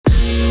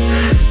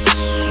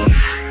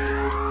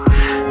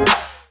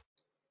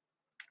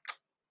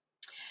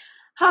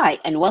Hi,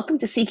 and welcome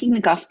to Seeking the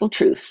Gospel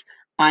Truth.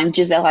 I'm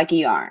Giselle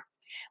Aguiar.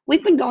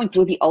 We've been going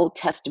through the Old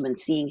Testament,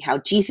 seeing how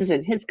Jesus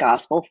and his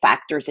gospel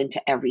factors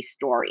into every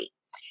story.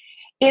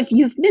 If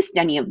you've missed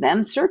any of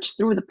them, search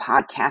through the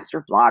podcast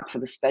or blog for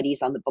the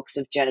studies on the books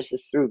of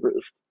Genesis through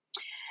Ruth.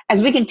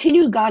 As we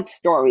continue God's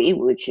story,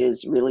 which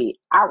is really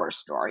our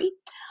story,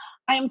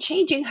 I am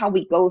changing how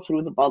we go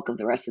through the bulk of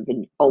the rest of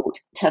the Old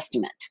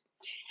Testament.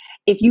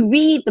 If you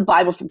read the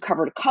Bible from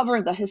cover to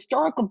cover, the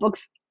historical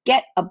books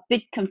get a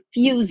bit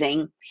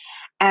confusing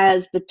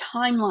as the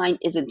timeline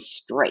isn't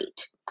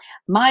straight.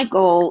 My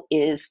goal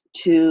is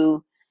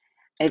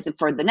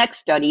for the next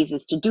studies,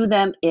 is to do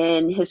them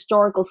in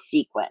historical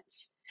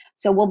sequence.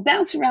 So we'll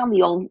bounce around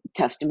the Old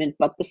Testament,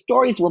 but the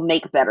stories will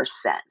make better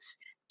sense.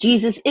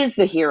 Jesus is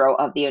the hero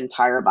of the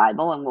entire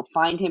Bible, and we'll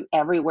find him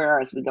everywhere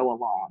as we go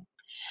along.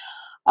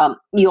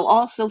 You'll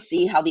also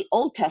see how the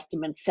Old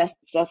Testament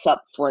sets us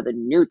up for the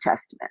New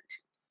Testament.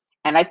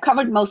 And I've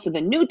covered most of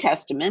the New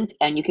Testament,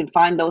 and you can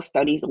find those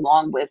studies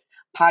along with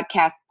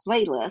podcast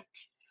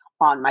playlists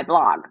on my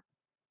blog.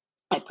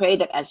 I pray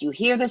that as you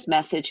hear this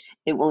message,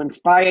 it will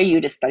inspire you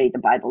to study the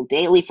Bible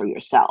daily for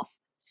yourself.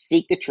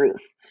 Seek the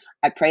truth.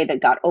 I pray that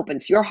God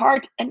opens your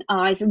heart and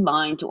eyes and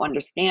mind to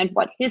understand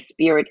what his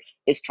Spirit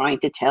is trying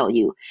to tell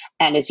you.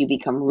 And as you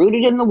become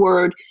rooted in the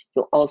Word,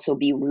 you'll also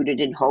be rooted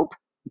in hope,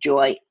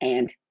 joy,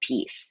 and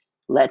peace.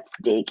 Let's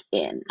dig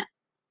in.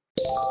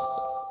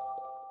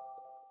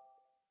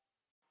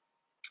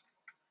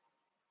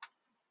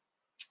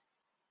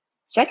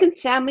 Second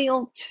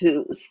Samuel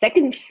 2.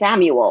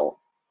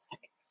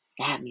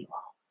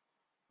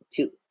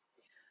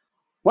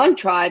 One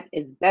tribe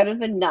is better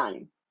than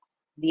none.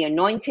 The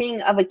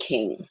anointing of a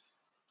king.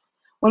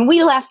 When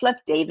we last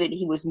left David,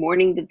 he was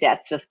mourning the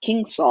deaths of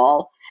King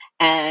Saul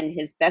and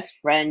his best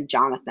friend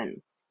Jonathan.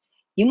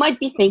 You might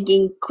be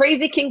thinking,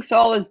 crazy King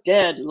Saul is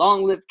dead.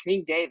 Long live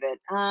King David.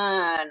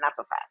 Not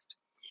so fast.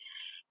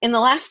 In the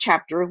last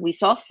chapter, we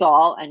saw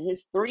Saul and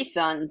his 3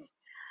 sons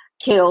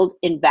killed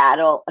in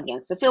battle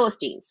against the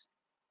Philistines.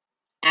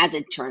 As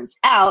it turns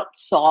out,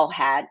 Saul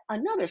had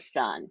another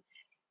son,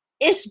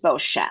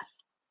 Ishbosheth.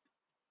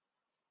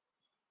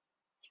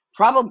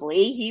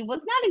 Probably he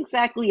was not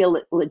exactly a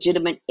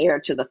legitimate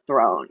heir to the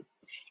throne.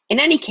 In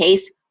any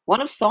case,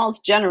 one of Saul's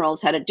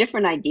generals had a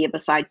different idea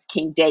besides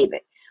King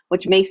David,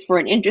 which makes for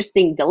an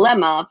interesting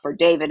dilemma for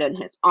David and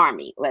his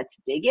army. Let's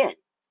dig in.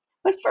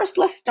 But first,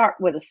 let's start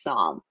with a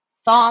psalm.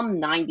 Psalm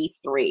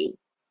 93.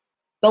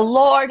 The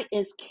Lord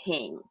is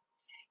king.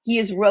 He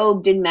is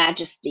robed in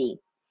majesty.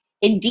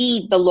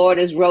 Indeed, the Lord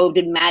is robed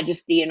in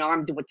majesty and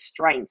armed with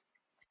strength.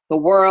 The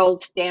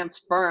world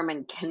stands firm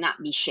and cannot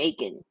be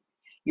shaken.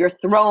 Your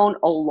throne,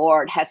 O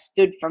Lord, has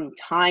stood from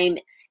time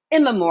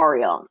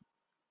immemorial.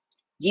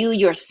 You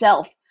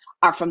yourself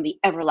are from the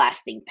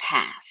everlasting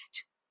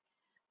past.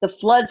 The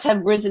floods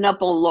have risen up,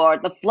 O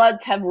Lord. The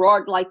floods have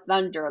roared like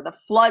thunder. The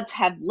floods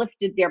have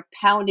lifted their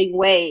pounding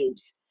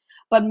waves.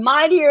 But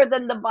mightier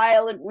than the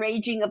violent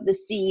raging of the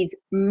seas,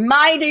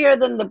 mightier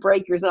than the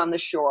breakers on the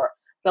shore,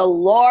 the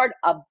Lord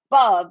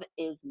above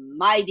is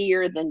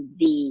mightier than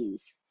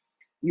these.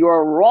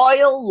 Your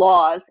royal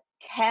laws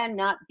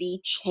cannot be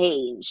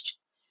changed.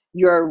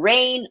 Your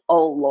reign,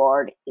 O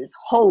Lord, is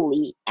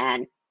holy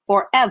and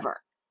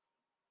forever.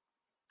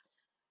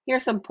 Here are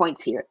some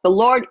points here. The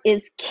Lord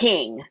is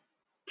king,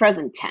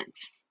 present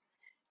tense.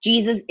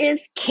 Jesus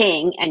is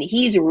king, and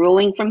he's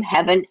ruling from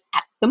heaven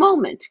at the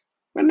moment.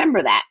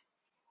 Remember that.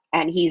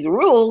 And he's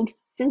ruled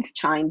since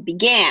time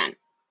began.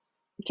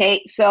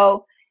 Okay,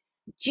 so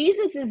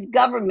Jesus's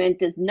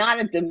government is not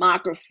a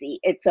democracy,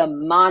 it's a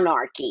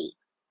monarchy.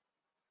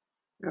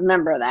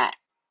 Remember that.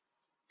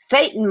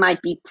 Satan might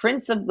be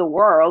prince of the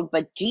world,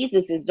 but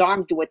Jesus is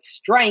armed with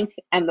strength,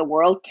 and the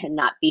world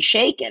cannot be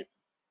shaken.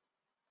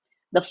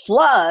 The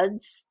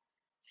floods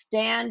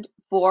stand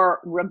for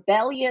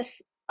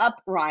rebellious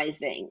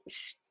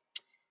uprisings.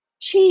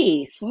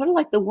 Gee, sort of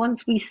like the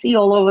ones we see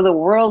all over the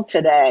world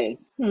today.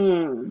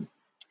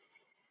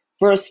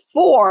 Verse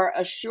 4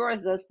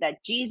 assures us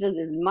that Jesus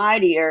is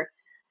mightier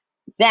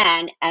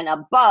than and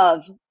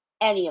above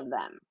any of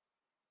them.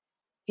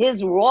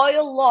 His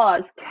royal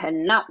laws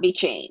cannot be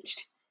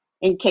changed.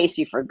 In case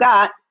you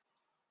forgot,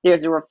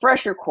 there's a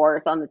refresher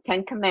course on the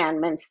 10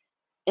 Commandments.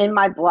 In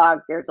my blog,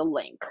 there's a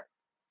link.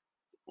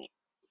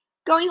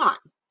 Going on,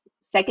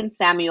 2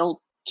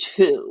 Samuel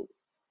 2.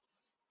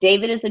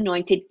 David is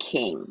anointed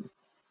king.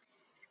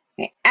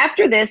 Okay.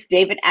 After this,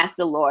 David asked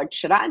the Lord,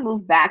 should I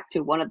move back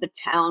to one of the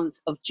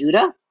towns of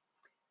Judah?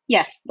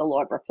 Yes, the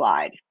Lord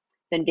replied.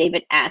 Then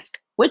David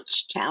asked,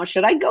 which town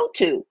should I go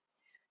to?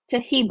 To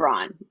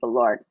Hebron, the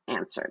Lord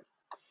answered.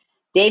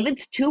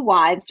 David's 2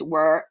 wives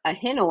were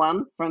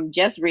Ahinoam from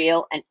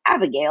Jezreel and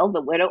Abigail,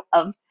 the widow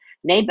of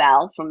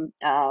Nabal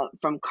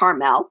from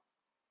Carmel.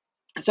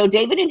 So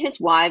David and his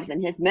wives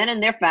and his men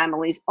and their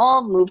families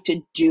all moved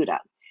to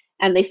Judah,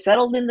 and they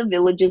settled in the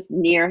villages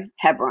near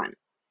Hebron.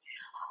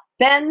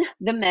 Then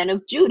the men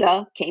of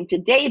Judah came to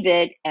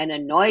David and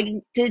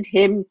anointed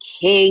him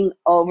king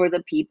over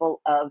the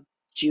people of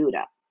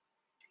Judah.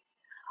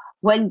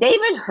 When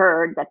David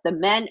heard that the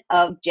men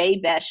of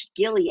Jabesh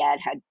Gilead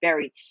had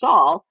buried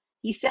Saul,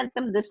 he sent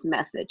them this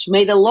message: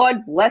 May the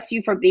Lord bless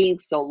you for being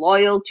so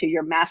loyal to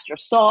your master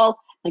Saul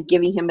and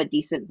giving him a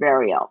decent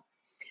burial.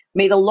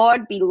 May the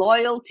Lord be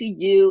loyal to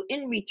you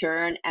in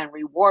return and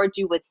reward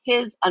you with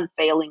his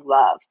unfailing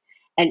love.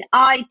 And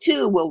I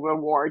too will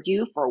reward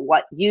you for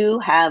what you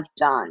have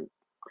done.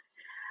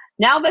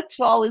 Now that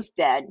Saul is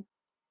dead,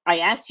 I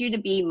ask you to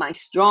be my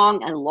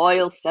strong and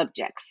loyal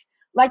subjects,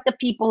 like the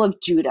people of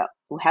Judah,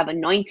 who have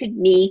anointed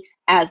me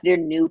as their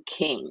new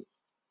king.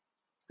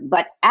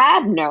 But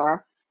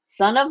Abner,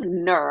 son of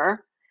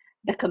Ner,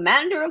 the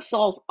commander of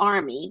Saul's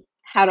army,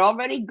 had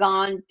already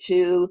gone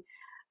to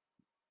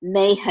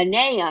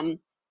Mahanaim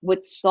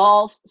with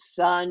Saul's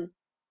son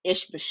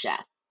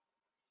Ishbosheth.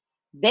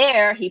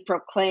 There he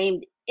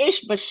proclaimed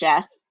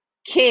Ishbosheth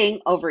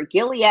king over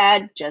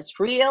Gilead,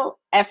 Jezreel,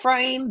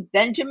 Ephraim,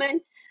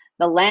 Benjamin,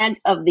 the land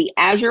of the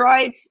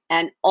Asherites,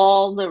 and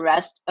all the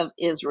rest of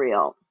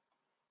Israel.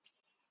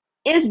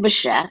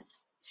 Ishbosheth,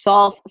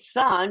 Saul's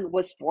son,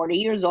 was 40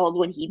 years old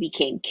when he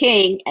became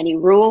king, and he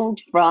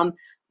ruled from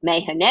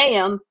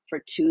Mahanaim for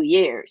 2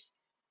 years.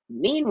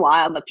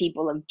 Meanwhile, the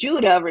people of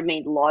Judah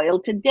remained loyal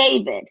to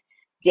David.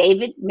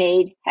 David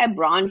made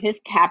Hebron his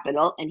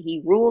capital, and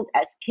he ruled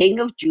as king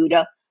of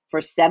Judah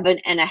for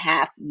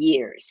 7.5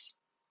 years.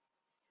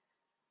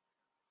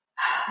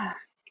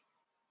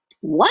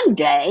 One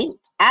day,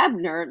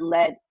 Abner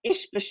led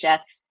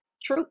Ishbosheth's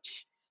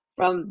troops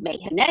from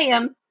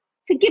Mahanaim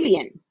to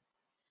Gibeon.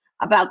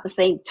 About the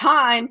same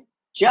time,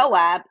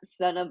 Joab,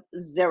 son of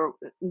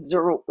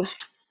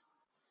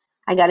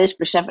I got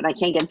Ishbosheth and I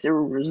can't get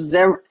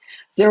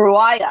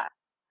Zeruiah,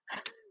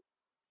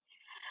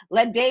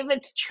 led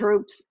David's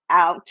troops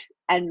out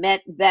and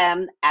met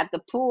them at the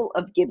pool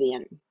of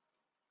Gibeon.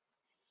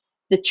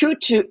 The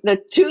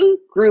two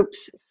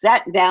groups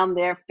sat down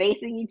there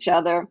facing each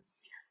other.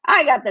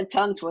 I got the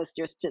tongue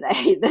twisters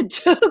today. The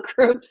two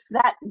groups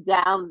sat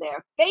down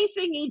there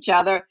facing each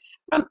other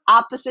from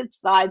opposite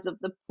sides of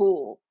the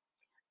pool.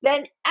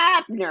 Then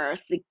Abner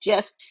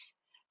suggests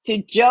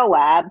to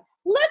Joab,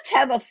 let's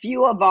have a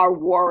few of our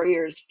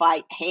warriors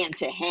fight hand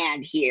to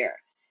hand here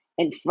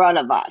in front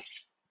of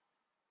us.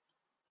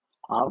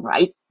 All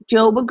right,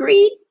 Joab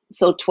agreed.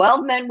 So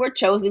 12 men were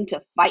chosen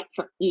to fight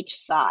from each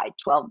side.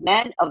 12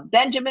 men of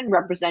Benjamin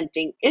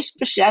representing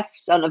Ishbosheth,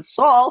 son of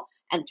Saul,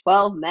 and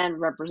 12 men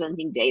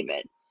representing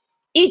David.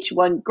 Each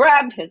one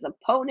grabbed his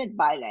opponent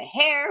by the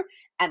hair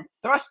and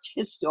thrust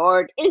his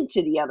sword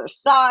into the other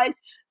side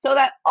so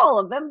that all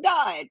of them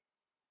died.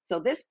 So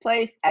this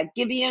place at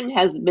Gibeon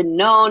has been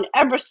known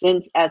ever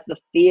since as the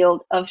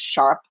Field of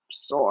Sharp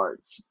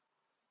Swords.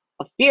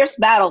 A fierce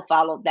battle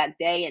followed that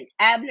day, and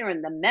Abner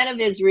and the men of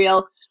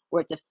Israel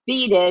were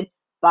defeated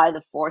by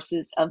the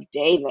forces of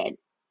David.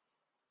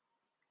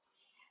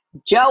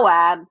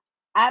 Joab,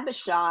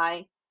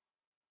 Abishai,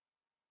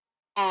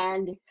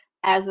 and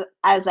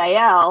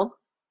Azael,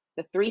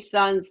 the three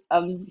sons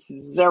of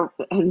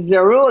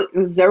Zeruiah,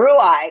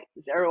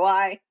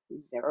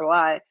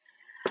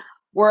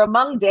 were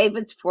among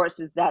David's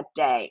forces that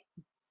day.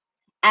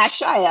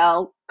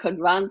 Asahel could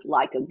run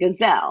like a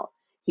gazelle.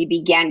 He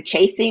began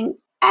chasing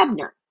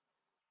Abner.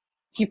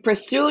 He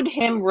pursued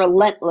him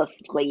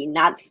relentlessly,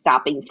 not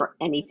stopping for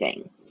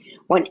anything.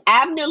 When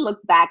Abner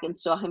looked back and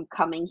saw him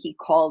coming, he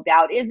called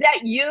out, "Is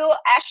that you,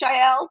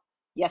 Asahel?"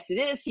 "Yes, it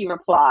is," he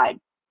replied.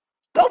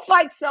 "Go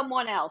fight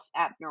someone else,"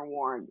 Abner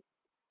warned.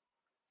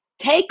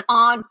 "Take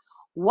on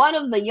one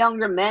of the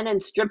younger men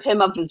and strip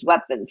him of his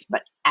weapons."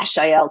 But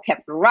Asahel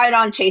kept right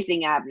on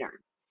chasing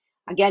Abner.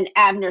 Again,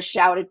 Abner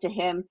shouted to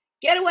him,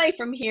 "Get away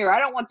from here. I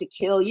don't want to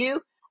kill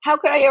you. How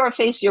could I ever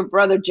face your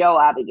brother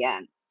Joab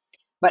again?"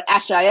 But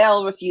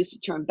Asahel refused to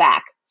turn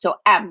back. So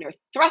Abner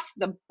thrust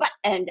the butt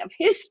end of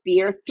his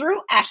spear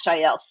through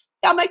Asahel's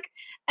stomach,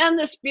 and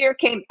the spear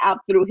came out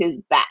through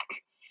his back.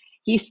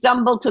 He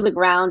stumbled to the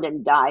ground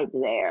and died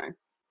there.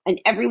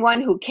 And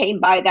everyone who came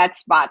by that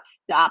spot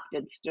stopped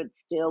and stood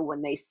still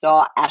when they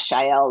saw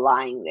Asahel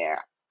lying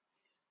there.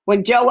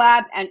 When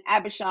Joab and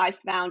Abishai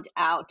found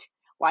out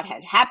what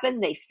had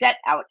happened, they set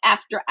out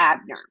after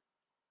Abner.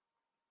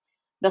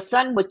 The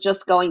sun was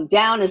just going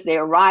down as they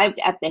arrived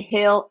at the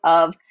hill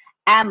of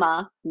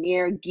Ammah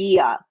near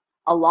Giah,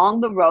 along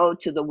the road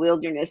to the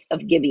wilderness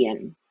of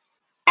Gibeon.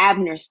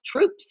 Abner's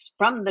troops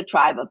from the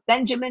tribe of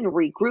Benjamin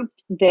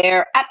regrouped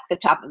there at the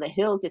top of the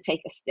hill to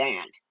take a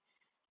stand.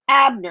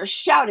 Abner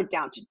shouted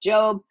down to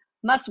Joab,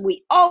 "Must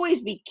we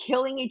always be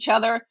killing each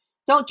other?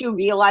 Don't you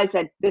realize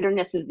that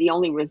bitterness is the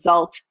only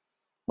result?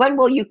 When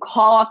will you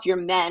call off your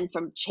men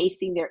from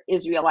chasing their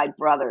Israelite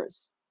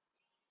brothers?"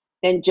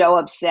 Then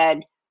Joab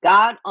said,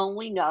 "God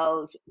only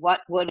knows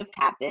what would have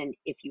happened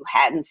if you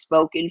hadn't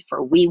spoken,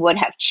 for we would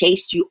have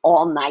chased you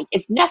all night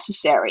if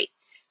necessary."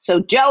 So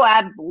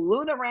Joab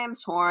blew the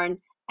ram's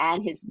horn,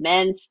 and his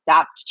men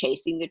stopped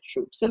chasing the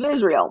troops of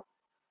Israel.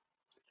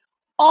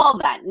 All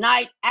that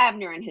night,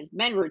 Abner and his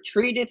men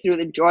retreated through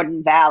the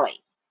Jordan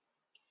Valley.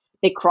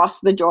 They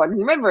crossed the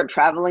Jordan River,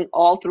 traveling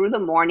all through the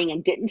morning,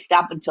 and didn't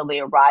stop until they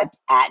arrived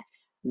at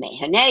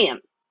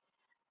Mahanaim.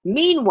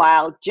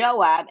 Meanwhile,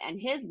 Joab and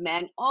his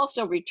men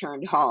also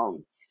returned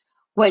home.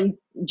 When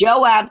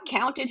Joab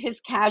counted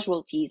his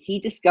casualties, he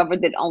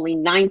discovered that only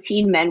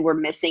 19 men were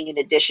missing in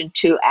addition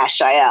to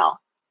Asahel.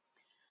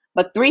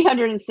 But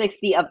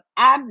 360 of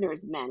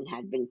Abner's men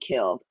had been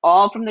killed,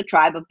 all from the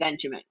tribe of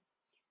Benjamin.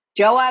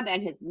 Joab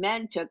and his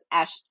men took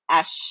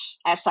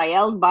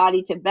Asahel's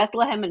body to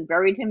Bethlehem and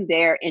buried him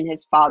there in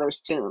his father's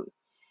tomb.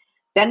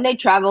 Then they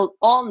traveled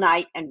all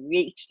night and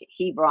reached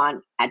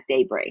Hebron at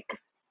daybreak.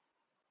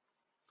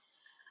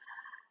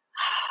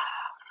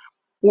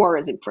 War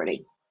isn't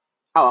pretty.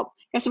 Oh,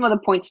 here's some other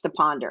points to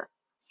ponder.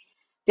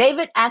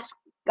 David asked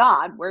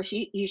God where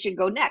he should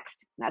go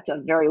next. That's a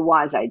very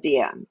wise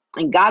idea.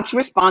 And God's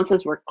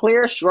responses were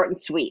clear, short, and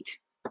sweet.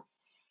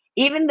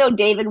 Even though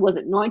David was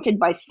anointed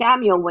by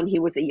Samuel when he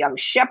was a young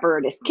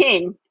shepherd as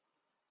king,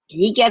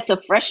 he gets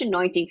a fresh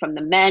anointing from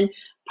the men,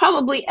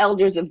 probably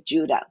elders of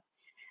Judah.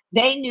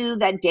 They knew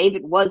that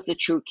David was the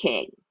true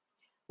king.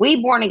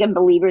 We born-again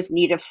believers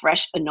need a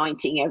fresh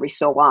anointing every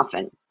so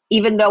often.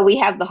 Even though we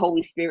have the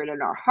Holy Spirit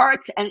in our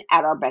hearts and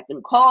at our beck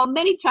and call,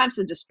 many times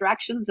the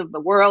distractions of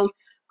the world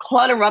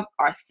clutter up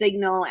our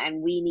signal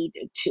and we need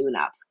to tune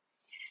up.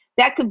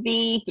 That could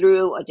be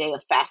through a day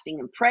of fasting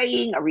and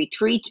praying, a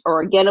retreat,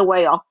 or a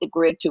getaway off the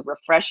grid to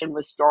refresh and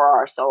restore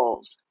our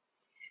souls.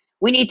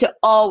 We need to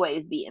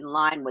always be in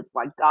line with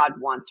what God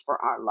wants for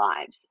our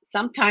lives.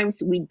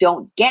 Sometimes we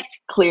don't get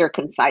clear,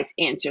 concise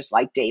answers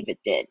like David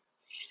did.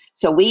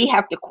 So we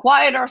have to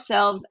quiet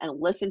ourselves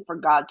and listen for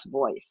God's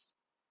voice.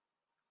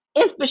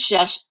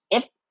 Ishbosheth's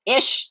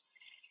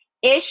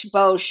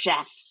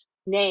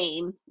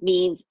name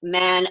means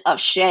man of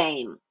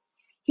shame.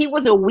 He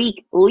was a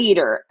weak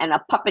leader and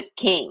a puppet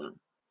king.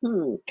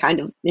 Kind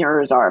of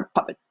mirrors our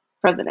puppet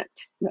president.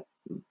 No,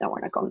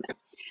 we're not going there.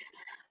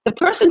 The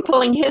person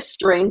pulling his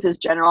strings is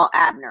General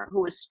Abner,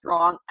 who is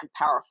strong and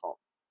powerful.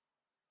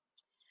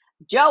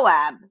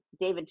 Joab,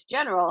 David's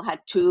general, had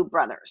two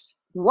brothers.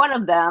 One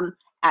of them,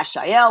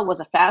 Asahel,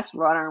 was a fast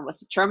runner and was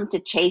determined to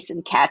chase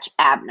and catch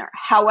Abner.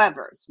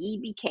 However, he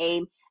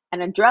became an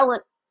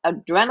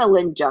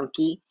adrenaline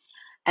junkie,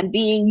 and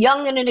being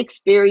young and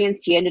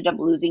inexperienced, he ended up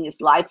losing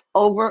his life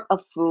over a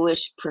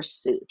foolish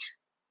pursuit.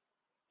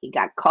 He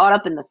got caught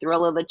up in the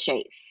thrill of the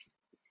chase.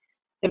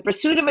 The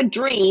pursuit of a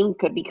dream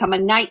could become a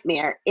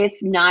nightmare if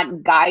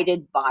not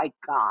guided by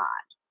God.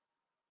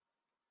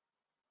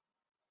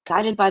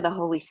 Guided by the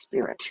Holy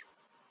Spirit.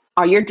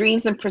 Are your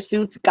dreams and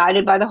pursuits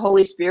guided by the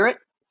Holy Spirit?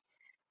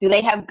 Do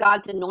they have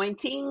God's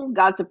anointing,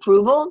 God's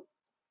approval?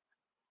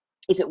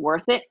 Is it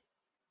worth it?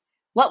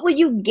 What will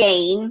you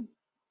gain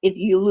if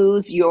you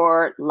lose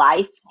your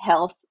life,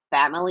 health,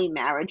 family,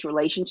 marriage,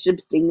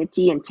 relationships,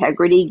 dignity,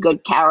 integrity,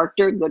 good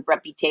character, good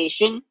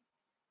reputation,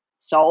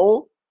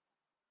 soul?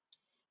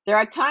 There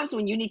are times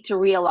when you need to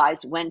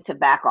realize when to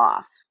back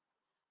off,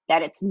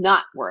 that it's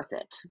not worth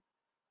it.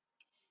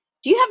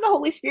 Do you have the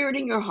Holy Spirit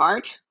in your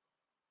heart?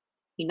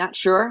 You're not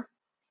sure?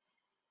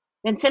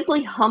 Then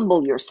simply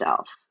humble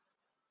yourself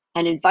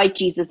and invite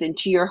Jesus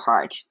into your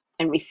heart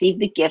and receive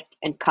the gift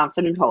and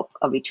confident hope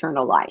of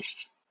eternal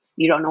life.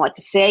 You don't know what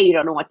to say, you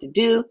don't know what to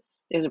do.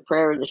 There's a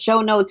prayer in the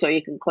show notes, or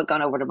you can click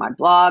on over to my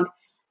blog,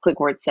 click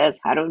where it says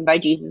how to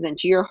invite Jesus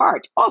into your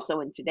heart.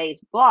 Also in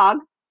today's blog,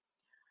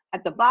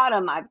 at the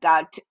bottom, I've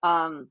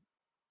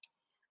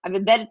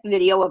embedded the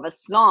video of a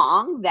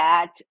song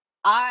that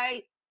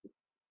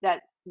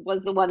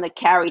was the one that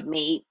carried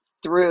me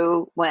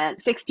through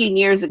 16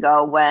 years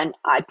ago when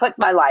I put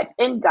my life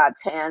in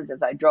God's hands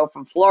as I drove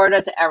from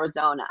Florida to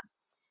Arizona.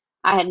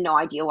 I had no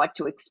idea what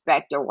to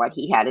expect or what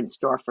he had in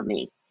store for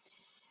me.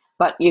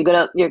 But you're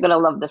gonna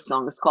love this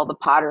song. It's called The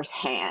Potter's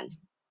Hand.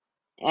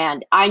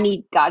 And I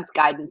need God's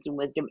guidance and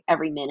wisdom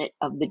every minute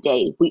of the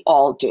day. We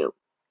all do.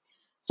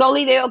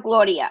 Soli Deo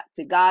Gloria.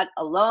 To God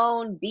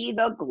alone be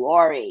the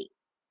glory.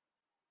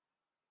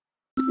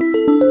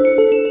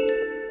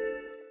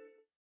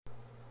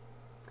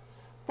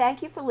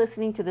 Thank you for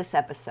listening to this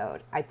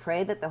episode. I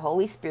pray that the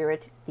Holy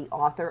Spirit, the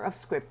author of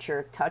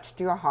Scripture,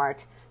 touched your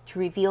heart to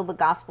reveal the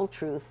gospel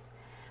truth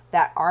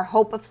that our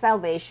hope of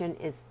salvation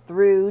is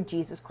through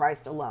Jesus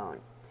Christ alone.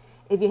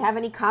 If you have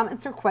any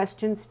comments or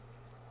questions,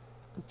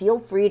 feel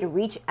free to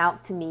reach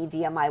out to me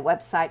via my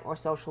website or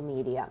social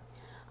media.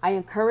 I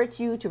encourage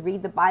you to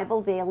read the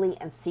Bible daily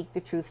and seek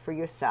the truth for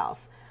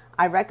yourself.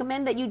 I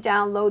recommend that you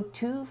download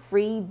 2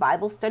 free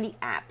Bible study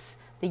apps,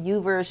 the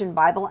YouVersion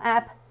Bible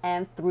app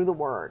and Through the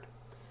Word.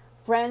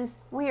 Friends,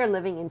 we are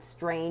living in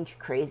strange,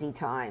 crazy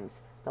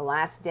times, the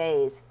last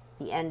days,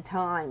 the end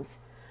times.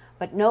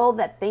 But know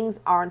that things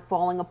aren't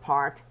falling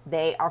apart,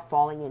 they are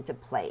falling into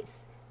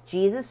place.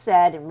 Jesus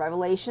said in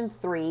Revelation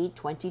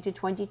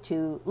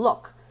 3:20-22,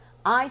 "Look,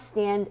 I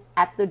stand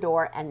at the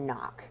door and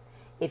knock.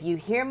 If you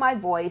hear my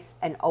voice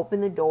and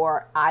open the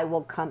door, I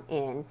will come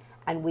in,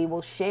 and we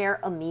will share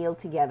a meal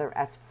together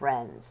as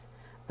friends.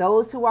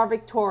 Those who are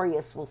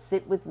victorious will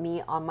sit with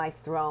me on my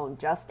throne,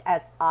 just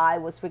as I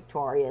was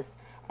victorious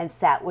and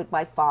sat with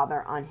my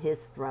Father on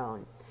his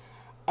throne."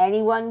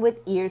 Anyone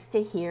with ears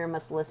to hear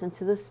must listen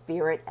to the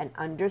Spirit and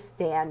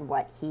understand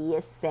what he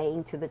is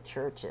saying to the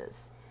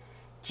churches.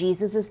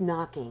 Jesus is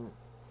knocking.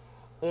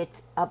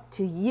 It's up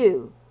to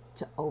you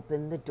to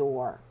open the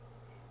door.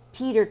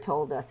 Peter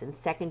told us in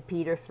 2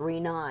 Peter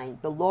 3:9,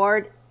 the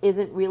Lord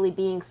isn't really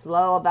being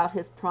slow about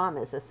his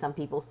promise, as some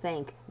people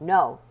think.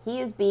 No, he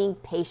is being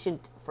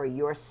patient for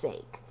your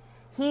sake.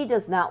 He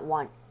does not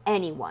want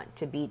anyone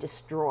to be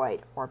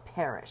destroyed or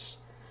perish,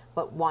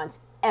 but wants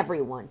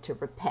everyone to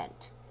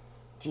repent.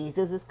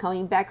 Jesus is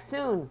coming back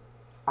soon.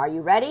 Are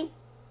you ready?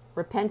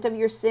 Repent of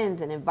your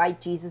sins and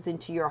invite Jesus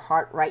into your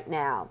heart right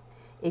now.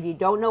 If you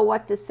don't know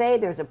what to say,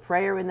 there's a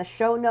prayer in the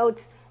show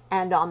notes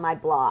and on my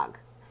blog.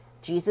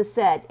 Jesus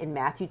said in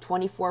Matthew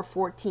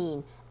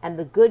 24:14, and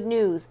the good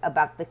news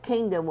about the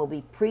kingdom will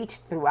be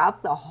preached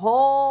throughout the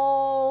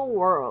whole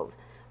world,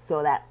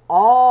 so that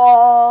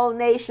all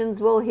nations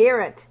will hear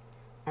it,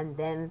 and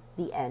then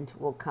the end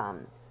will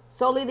come.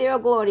 Soli Deo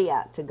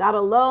Gloria, to God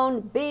alone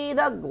be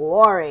the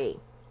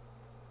glory.